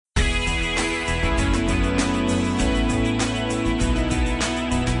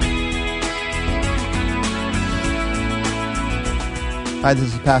Hi,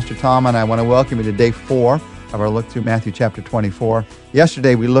 this is Pastor Tom, and I want to welcome you to day 4 of our look through Matthew chapter 24.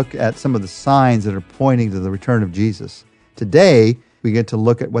 Yesterday, we looked at some of the signs that are pointing to the return of Jesus. Today, we get to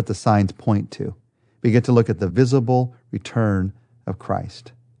look at what the signs point to. We get to look at the visible return of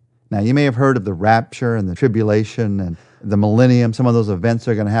Christ. Now, you may have heard of the rapture and the tribulation and the millennium. Some of those events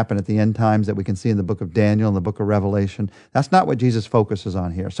are going to happen at the end times that we can see in the book of Daniel and the book of Revelation. That's not what Jesus focuses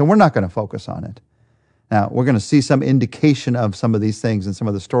on here, so we're not going to focus on it. Now, we're going to see some indication of some of these things in some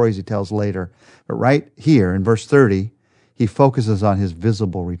of the stories he tells later. But right here in verse 30, he focuses on his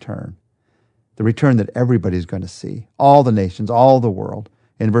visible return, the return that everybody's going to see, all the nations, all the world.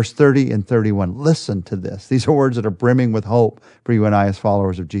 In verse 30 and 31, listen to this. These are words that are brimming with hope for you and I as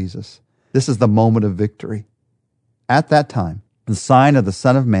followers of Jesus. This is the moment of victory. At that time, the sign of the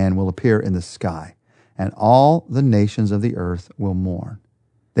Son of Man will appear in the sky, and all the nations of the earth will mourn.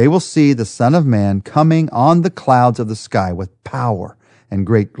 They will see the Son of Man coming on the clouds of the sky with power and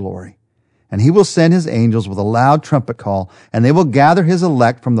great glory. And he will send his angels with a loud trumpet call, and they will gather his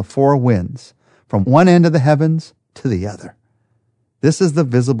elect from the four winds, from one end of the heavens to the other. This is the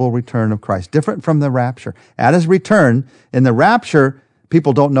visible return of Christ, different from the rapture. At his return, in the rapture,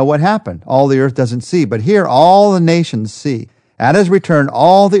 people don't know what happened. All the earth doesn't see. But here, all the nations see. At his return,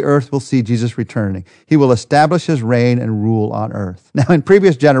 all the earth will see Jesus returning. He will establish his reign and rule on earth. Now, in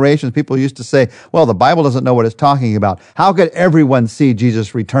previous generations, people used to say, well, the Bible doesn't know what it's talking about. How could everyone see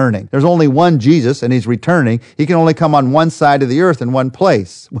Jesus returning? There's only one Jesus, and he's returning. He can only come on one side of the earth in one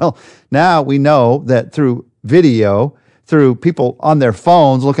place. Well, now we know that through video, through people on their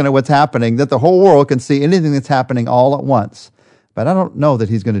phones looking at what's happening, that the whole world can see anything that's happening all at once. But I don't know that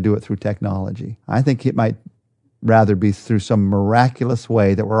he's going to do it through technology. I think it might rather be through some miraculous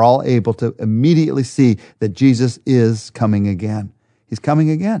way that we're all able to immediately see that Jesus is coming again. He's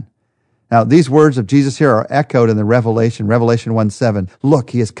coming again. Now, these words of Jesus here are echoed in the Revelation 1:7. Look,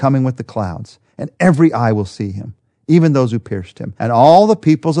 he is coming with the clouds, and every eye will see him, even those who pierced him. And all the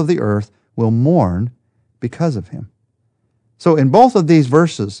peoples of the earth will mourn because of him. So in both of these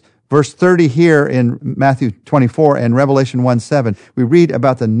verses, verse 30 here in Matthew 24 and Revelation 1:7, we read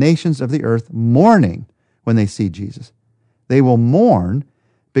about the nations of the earth mourning when they see Jesus. They will mourn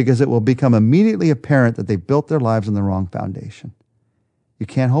because it will become immediately apparent that they built their lives on the wrong foundation. You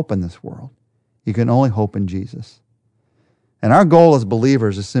can't hope in this world. You can only hope in Jesus. And our goal as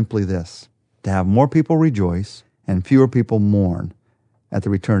believers is simply this, to have more people rejoice and fewer people mourn at the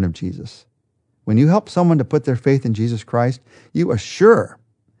return of Jesus. When you help someone to put their faith in Jesus Christ, you assure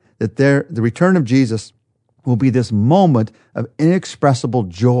that the return of Jesus will be this moment of inexpressible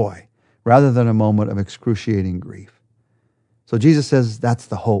joy rather than a moment of excruciating grief. So Jesus says that's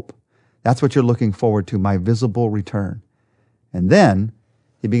the hope. That's what you're looking forward to, my visible return. And then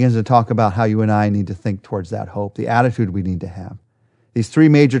he begins to talk about how you and I need to think towards that hope, the attitude we need to have. These three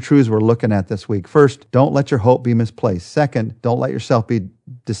major truths we're looking at this week. First, don't let your hope be misplaced. Second, don't let yourself be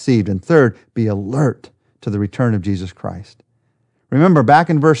deceived. And third, be alert to the return of Jesus Christ. Remember, back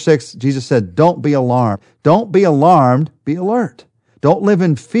in verse 6, Jesus said, don't be alarmed. Don't be alarmed, be alert. Don't live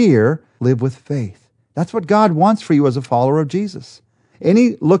in fear, live with faith. That's what God wants for you as a follower of Jesus.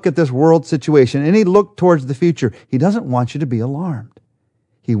 Any look at this world situation, any look towards the future, he doesn't want you to be alarmed.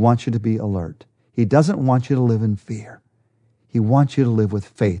 He wants you to be alert. He doesn't want you to live in fear. He wants you to live with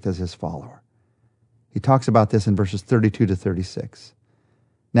faith as his follower. He talks about this in verses 32 to 36.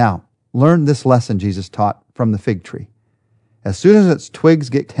 Now, learn this lesson Jesus taught from the fig tree. As soon as its twigs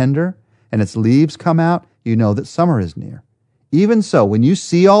get tender and its leaves come out, you know that summer is near. Even so, when you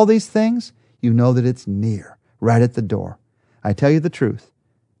see all these things, you know that it's near, right at the door. I tell you the truth,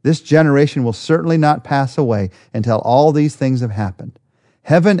 this generation will certainly not pass away until all these things have happened.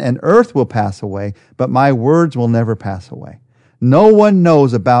 Heaven and earth will pass away, but my words will never pass away. No one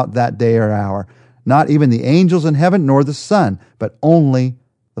knows about that day or hour, not even the angels in heaven nor the Son, but only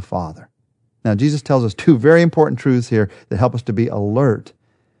the Father. Now, Jesus tells us two very important truths here that help us to be alert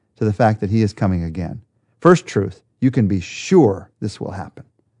to the fact that he is coming again. First truth, you can be sure this will happen.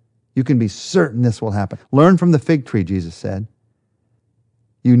 You can be certain this will happen. Learn from the fig tree, Jesus said.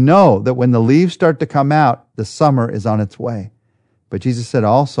 You know that when the leaves start to come out, the summer is on its way. But Jesus said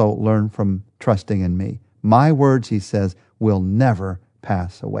also learn from trusting in me. My words, he says, will never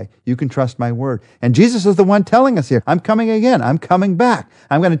pass away. You can trust my word. And Jesus is the one telling us here, I'm coming again. I'm coming back.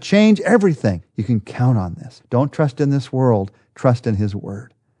 I'm going to change everything. You can count on this. Don't trust in this world. Trust in his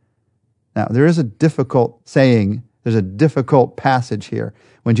word. Now, there is a difficult saying, there's a difficult passage here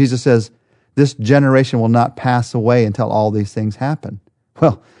when Jesus says, this generation will not pass away until all these things happen.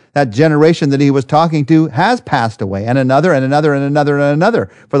 Well, that generation that he was talking to has passed away, and another, and another, and another, and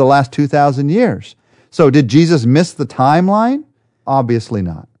another for the last 2,000 years. So did Jesus miss the timeline? Obviously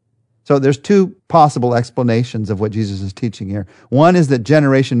not. So there's two possible explanations of what Jesus is teaching here. One is that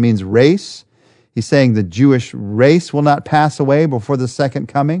generation means race. He's saying the Jewish race will not pass away before the second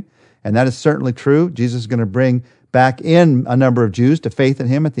coming, and that is certainly true. Jesus is going to bring back in a number of Jews to faith in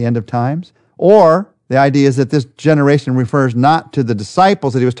him at the end of times. Or the idea is that this generation refers not to the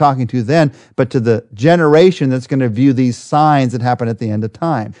disciples that he was talking to then, but to the generation that's going to view these signs that happen at the end of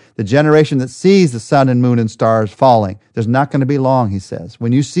time. The generation that sees the sun and moon and stars falling. There's not going to be long, he says.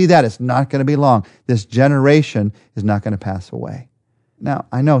 When you see that, it's not going to be long. This generation is not going to pass away. Now,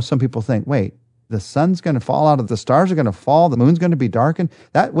 I know some people think, wait, the sun's going to fall out of the stars are going to fall, the moon's going to be darkened.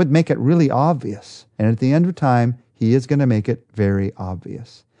 That would make it really obvious. And at the end of time, he is going to make it very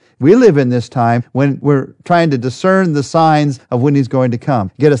obvious. We live in this time when we're trying to discern the signs of when he's going to come,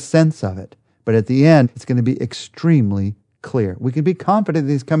 get a sense of it. But at the end, it's going to be extremely clear. We can be confident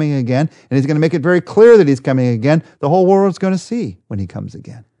that he's coming again, and he's going to make it very clear that he's coming again. The whole world's going to see when he comes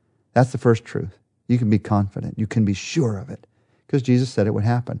again. That's the first truth. You can be confident. You can be sure of it because Jesus said it would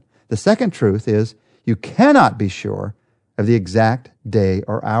happen. The second truth is you cannot be sure of the exact day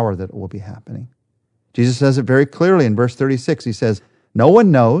or hour that it will be happening. Jesus says it very clearly in verse 36. He says, no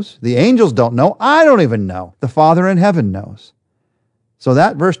one knows. The angels don't know. I don't even know. The Father in heaven knows. So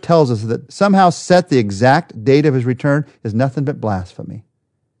that verse tells us that somehow set the exact date of his return is nothing but blasphemy.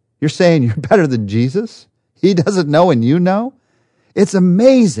 You're saying you're better than Jesus? He doesn't know and you know? It's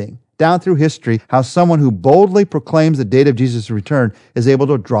amazing down through history how someone who boldly proclaims the date of Jesus' return is able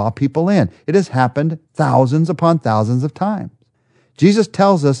to draw people in. It has happened thousands upon thousands of times. Jesus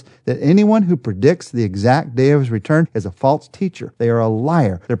tells us that anyone who predicts the exact day of his return is a false teacher. They are a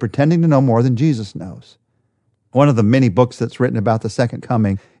liar. They're pretending to know more than Jesus knows. One of the many books that's written about the second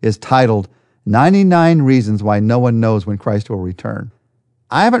coming is titled 99 Reasons Why No One Knows When Christ Will Return.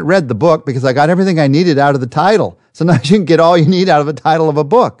 I haven't read the book because I got everything I needed out of the title. Sometimes you can get all you need out of a title of a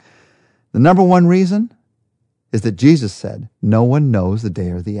book. The number one reason is that Jesus said, no one knows the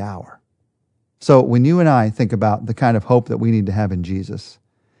day or the hour. So when you and I think about the kind of hope that we need to have in Jesus,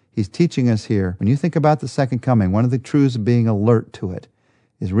 he's teaching us here, when you think about the second coming, one of the truths of being alert to it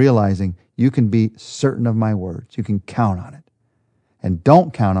is realizing you can be certain of my words. You can count on it. And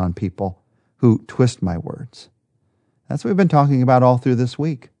don't count on people who twist my words. That's what we've been talking about all through this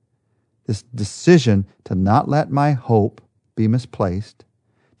week. This decision to not let my hope be misplaced,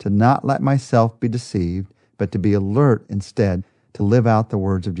 to not let myself be deceived, but to be alert instead, to live out the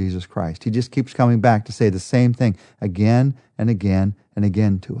words of Jesus Christ. He just keeps coming back to say the same thing again and again and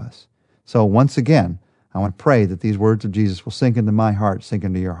again to us. So once again, I want to pray that these words of Jesus will sink into my heart, sink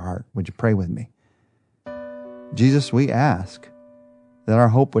into your heart. Would you pray with me? Jesus, we ask that our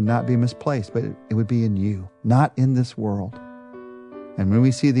hope would not be misplaced, but it would be in you, not in this world. And when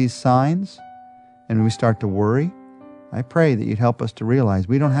we see these signs and when we start to worry, I pray that you'd help us to realize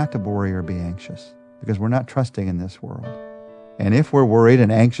we don't have to worry or be anxious because we're not trusting in this world. And if we're worried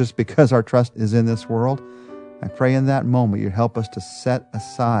and anxious because our trust is in this world, I pray in that moment you'd help us to set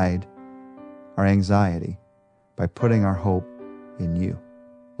aside our anxiety by putting our hope in you.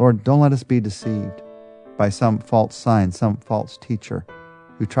 Lord, don't let us be deceived by some false sign, some false teacher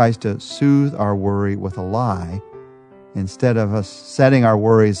who tries to soothe our worry with a lie instead of us setting our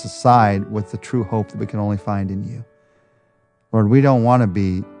worries aside with the true hope that we can only find in you. Lord, we don't want to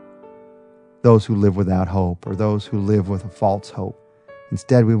be those who live without hope or those who live with a false hope.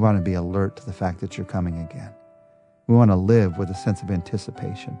 Instead, we want to be alert to the fact that you're coming again. We want to live with a sense of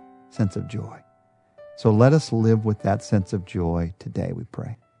anticipation, sense of joy. So let us live with that sense of joy today, we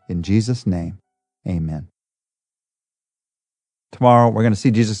pray. In Jesus' name, amen. Tomorrow, we're going to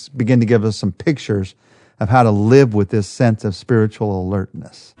see Jesus begin to give us some pictures of how to live with this sense of spiritual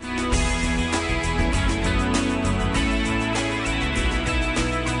alertness.